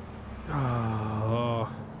 Oh.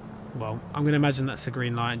 Well, I'm going to imagine that's a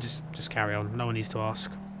green light and just carry on. No one needs to ask.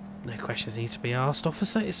 No questions need to be asked,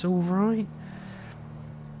 officer. It's alright.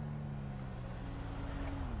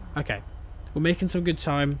 Okay. We're making some good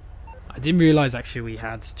time. I didn't realise actually we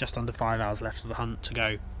had just under 5 hours left of the hunt to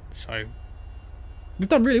go. So, we've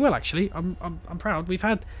done really well actually. I'm proud. We've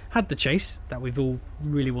had the chase that we've all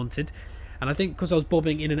really wanted. And I think because I was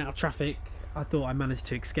bobbing in and out of traffic, I thought I managed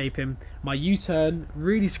to escape him. My U-turn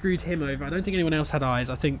really screwed him over. I don't think anyone else had eyes.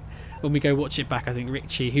 I think when we go watch it back, I think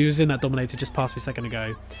Richie, who was in that Dominator just past me a second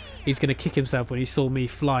ago, he's going to kick himself when he saw me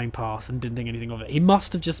flying past and didn't think anything of it. He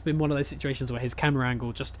must have just been one of those situations where his camera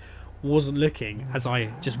angle just wasn't looking as I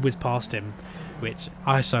just whizzed past him, which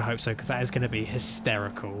I so hope so, because that is going to be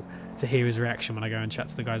hysterical to hear his reaction when I go and chat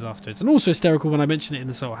to the guys afterwards. And also hysterical when I mention it in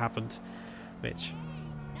the So What Happened, which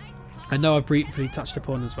I know I've briefly touched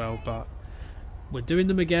upon as well, but we're doing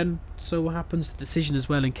them again. So What Happens, the decision as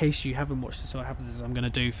well, in case you haven't watched the So What Happens, as I'm going to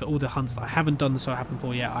do for all the hunts that I haven't done the So What Happened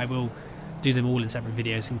for yet. I will do them all in separate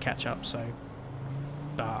videos and catch up. So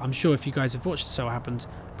I'm sure if you guys have watched the So What Happened,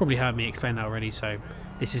 probably heard me explain that already, so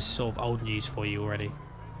this is sort of old news for you already.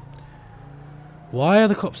 Why are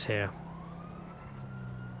the cops here?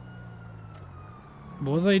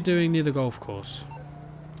 What are they doing near the golf course?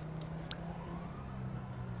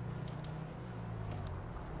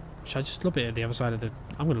 Should I just lob it at the other side of the...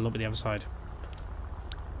 I'm going to lob it at the other side.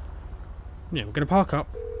 Yeah, we're going to park up,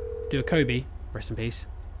 do a Kobe, rest in peace.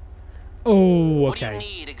 Oh, okay. What do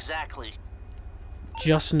you need exactly?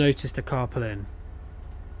 Just noticed a car pull in.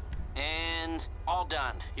 And all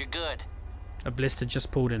done. You're good. A blister just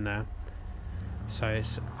pulled in there. So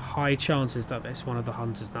it's high chances that it's one of the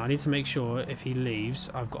hunters. Now I need to make sure if he leaves,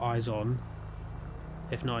 I've got eyes on.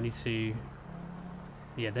 If not, I need to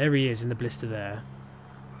Yeah, there he is in the blister there.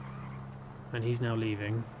 And he's now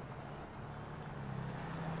leaving.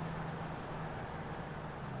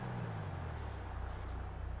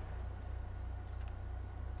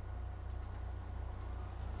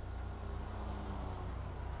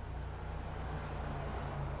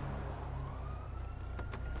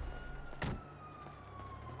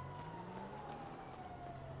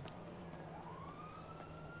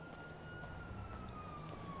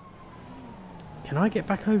 Can I get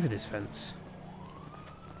back over this fence?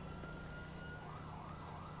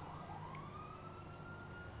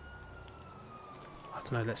 I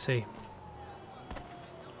don't know, let's see.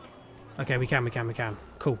 Okay, we can.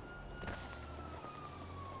 Cool.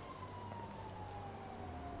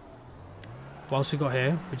 Whilst we got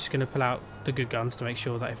here, we're just going to pull out the good guns to make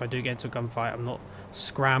sure that if I do get into a gunfight, I'm not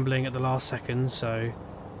scrambling at the last second, so...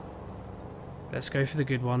 Let's go for the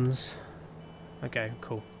good ones. Okay,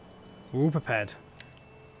 cool. We're all prepared.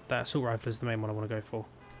 That assault rifle is the main one I want to go for.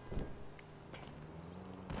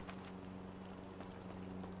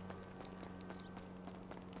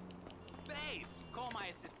 Babe, call my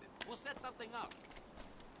assistant. We'll set something up.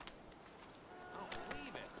 I don't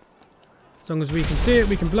believe it. As long as we can see it,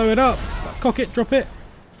 we can blow it up. Cock it, drop it.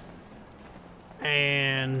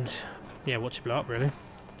 And... yeah, watch it blow up, really.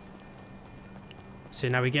 So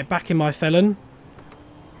now we get back in my felon.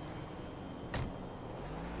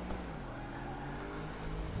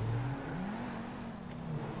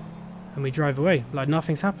 And we drive away like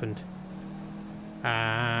nothing's happened.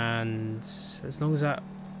 And as long as that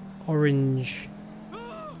orange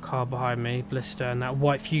car behind me, blister, and that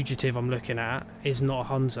white fugitive I'm looking at is not a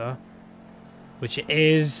hunter, which it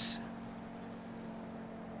is.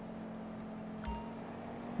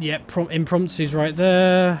 Yep, impromptu's right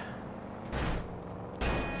there.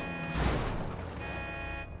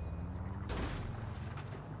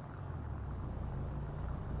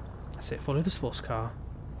 That's it, follow the sports car.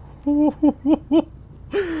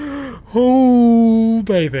 Oh,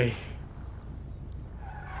 baby.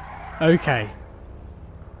 Okay.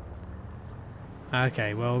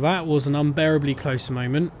 Okay, well that was an unbearably close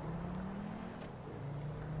moment.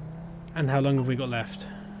 And how long have we got left?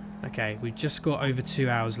 Okay, we've just got over 2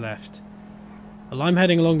 hours left. Well, I'm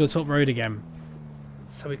heading along the top road again.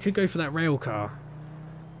 So we could go for that rail car.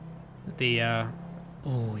 The,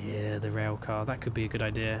 oh yeah, the rail car. That could be a good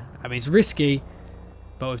idea. I mean, it's risky.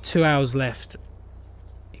 But with 2 hours left,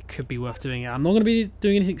 it could be worth doing it. I'm not going to be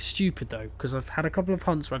doing anything stupid though, because I've had a couple of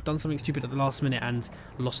hunts where I've done something stupid at the last minute and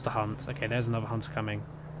lost the hunt. Okay, there's another hunter coming.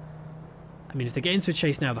 I mean, if they get into a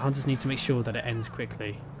chase now, the hunters need to make sure that it ends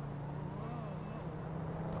quickly.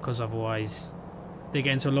 Because otherwise, they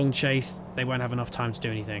get into a long chase, they won't have enough time to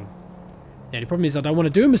do anything. The only problem is I don't want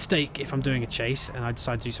to do a mistake if I'm doing a chase, and I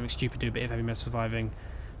decide to do something stupid, do a bit of heavy metal surviving,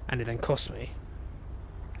 and it then costs me.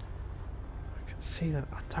 See that?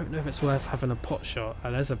 I don't know if it's worth having a pot shot.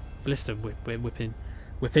 Oh, there's a blister whizzing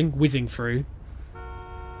through.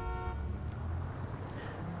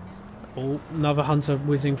 Oh, another hunter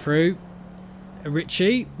whizzing through.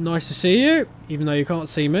 Richie, nice to see you, even though you can't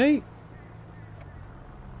see me.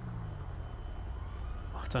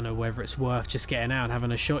 I don't know whether it's worth just getting out and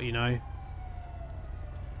having a shot, you know.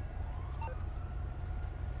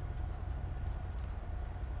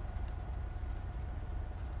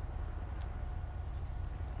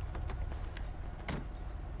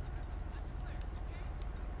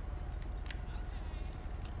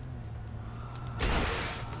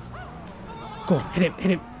 Go on, hit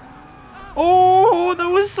him. Oh, that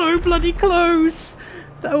was so bloody close.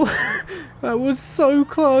 That was so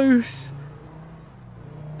close.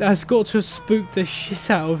 That's got to have spooked the shit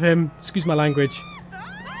out of him. Excuse my language.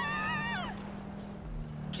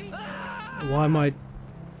 Why am I...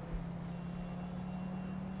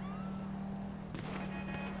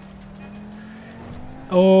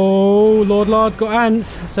 Oh, Lord Lard got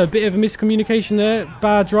ants. So a bit of a miscommunication there.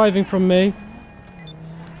 Bad driving from me.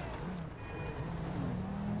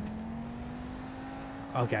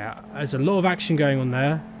 Okay, there's a lot of action going on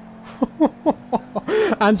there.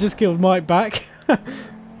 And just killed Mike back.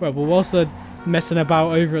 Well, whilst they're messing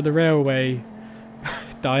about over at the railway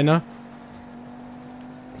diner,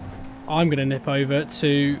 I'm going to nip over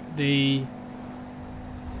to the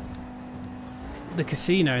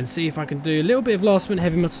casino and see if I can do a little bit of last minute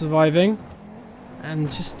heavy metal surviving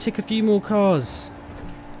and just tick a few more cars.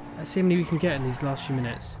 Let's see how many we can get in these last few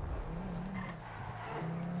minutes.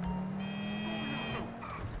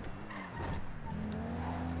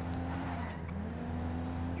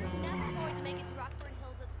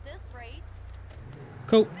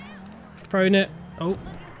 Cool. Throwing it. Oh.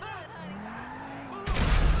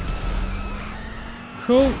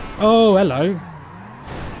 Cool. Oh, hello.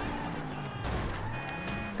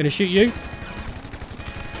 Gonna shoot you.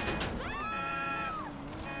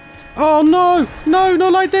 Oh no! No,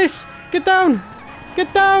 not like this! Get down!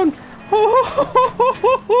 Get down!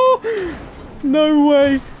 Oh, no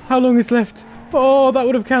way! How long is left? Oh, that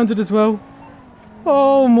would have counted as well.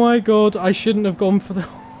 Oh my god, I shouldn't have gone for the...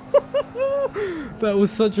 That was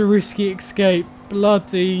such a risky escape.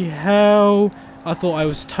 Bloody hell. I thought I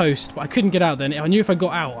was toast, but I couldn't get out then. I knew if I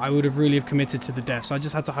got out, I would have really have committed to the death. So I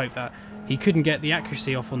just had to hope that he couldn't get the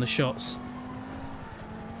accuracy off on the shots.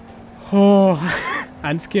 Oh,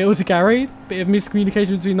 and killed Gary. Bit of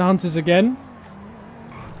miscommunication between the hunters again.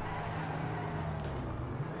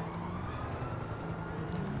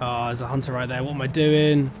 Oh, there's a hunter right there. What am I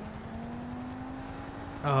doing?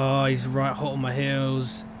 Oh, he's right hot on my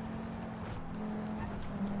heels.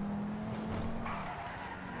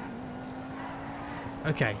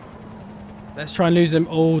 Okay. Let's try and lose him.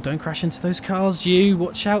 Oh, don't crash into those cars, you.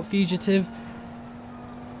 Watch out, fugitive.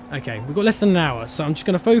 Okay, we've got less than an hour, so I'm just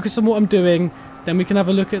going to focus on what I'm doing. Then we can have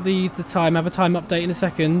a look at the time, have a time update in a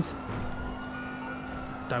second.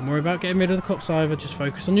 Don't worry about getting rid of the cops either. Just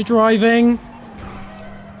focus on your driving.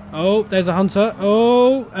 Oh, there's a hunter.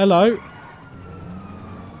 Oh, hello.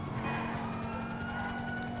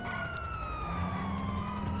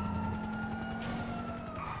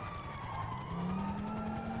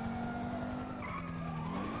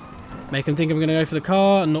 Make him think I'm going to go for the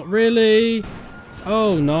car. Not really.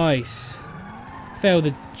 Oh, nice. Fail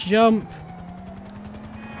the jump.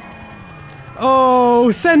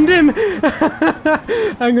 Oh, send him!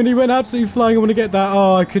 Hang on, he went absolutely flying. I want to get that.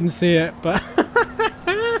 Oh, I couldn't see it, but...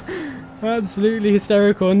 Absolutely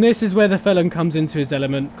hysterical. And this is where the felon comes into his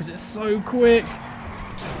element, because it's so quick.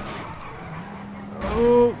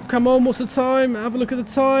 Oh, come on, what's the time? Have a look at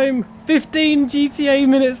the time. 15 GTA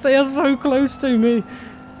minutes. They are so close to me.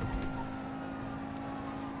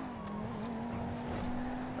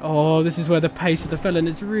 Oh, this is where the pace of the felon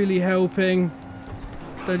is really helping.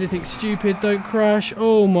 Don't do anything stupid, don't crash.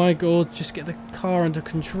 Oh my god, just get the car under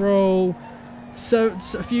control. So,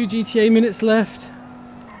 it's a few GTA minutes left.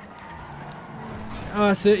 Ah,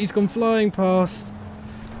 that's it, he's gone flying past.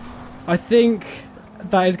 I think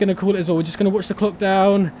that is going to call it as well. We're just going to watch the clock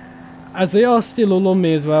down, as they are still all on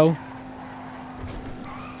me as well.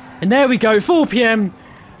 And there we go, 4 PM.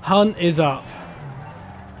 Hunt is up.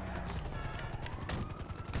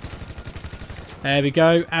 There we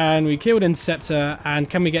go, and we killed Interceptor, and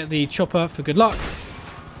can we get the chopper for good luck?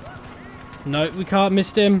 No, we can't.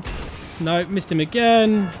 Missed him. No, missed him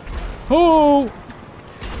again. Oh!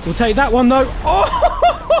 We'll take that one though. Oh!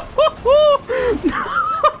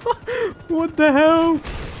 What the hell?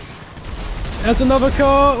 There's another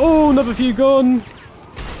car. Oh, another few gone.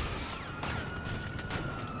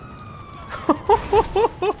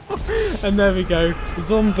 And there we go.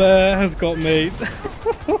 Zombear has got me.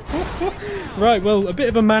 Right, well, a bit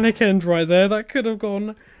of a manic end right there. That could have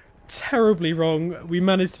gone terribly wrong. We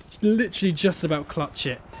managed to literally just about clutch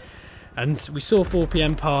it. And we saw 4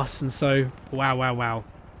 PM pass, and so, wow, wow, wow.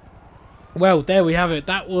 Well, there we have it.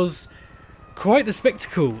 That was quite the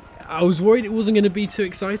spectacle. I was worried it wasn't going to be too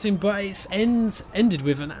exciting, but it's ended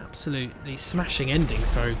with an absolutely smashing ending.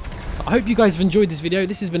 So I hope you guys have enjoyed this video.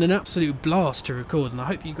 This has been an absolute blast to record, and I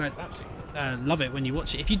hope you guys absolutely love it when you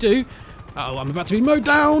watch it. If you do, uh-oh, I'm about to be mowed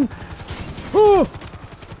down. Oh!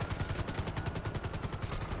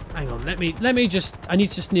 Hang on, let me just, I need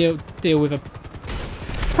to just deal with a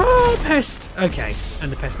pest. Okay,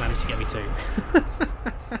 and the pest managed to get me too.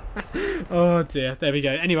 Oh dear, there we go.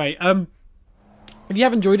 Anyway, if you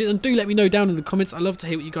have enjoyed it, then do let me know down in the comments. I love to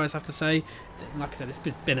hear what you guys have to say. Like I said, it's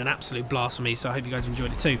been an absolute blast for me, so I hope you guys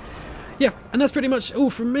enjoyed it too. Yeah, and that's pretty much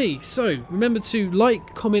all from me. So remember to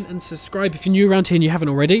like, comment and subscribe if you're new around here and you haven't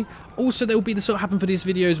already. Also, there will be the sort of happen for this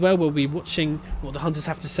video as well. We'll be watching what the hunters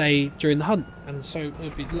have to say during the hunt, and so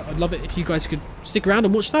I'd love it if you guys could stick around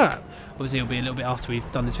and watch that. Obviously it'll be a little bit after we've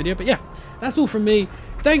done this video, but yeah, that's all from me.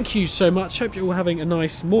 Thank you so much. Hope you're all having a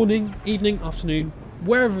nice morning, evening, afternoon,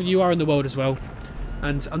 wherever you are in the world as well.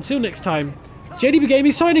 And until next time, JDB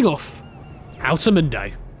Gaming signing off. Out a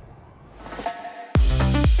Mundo.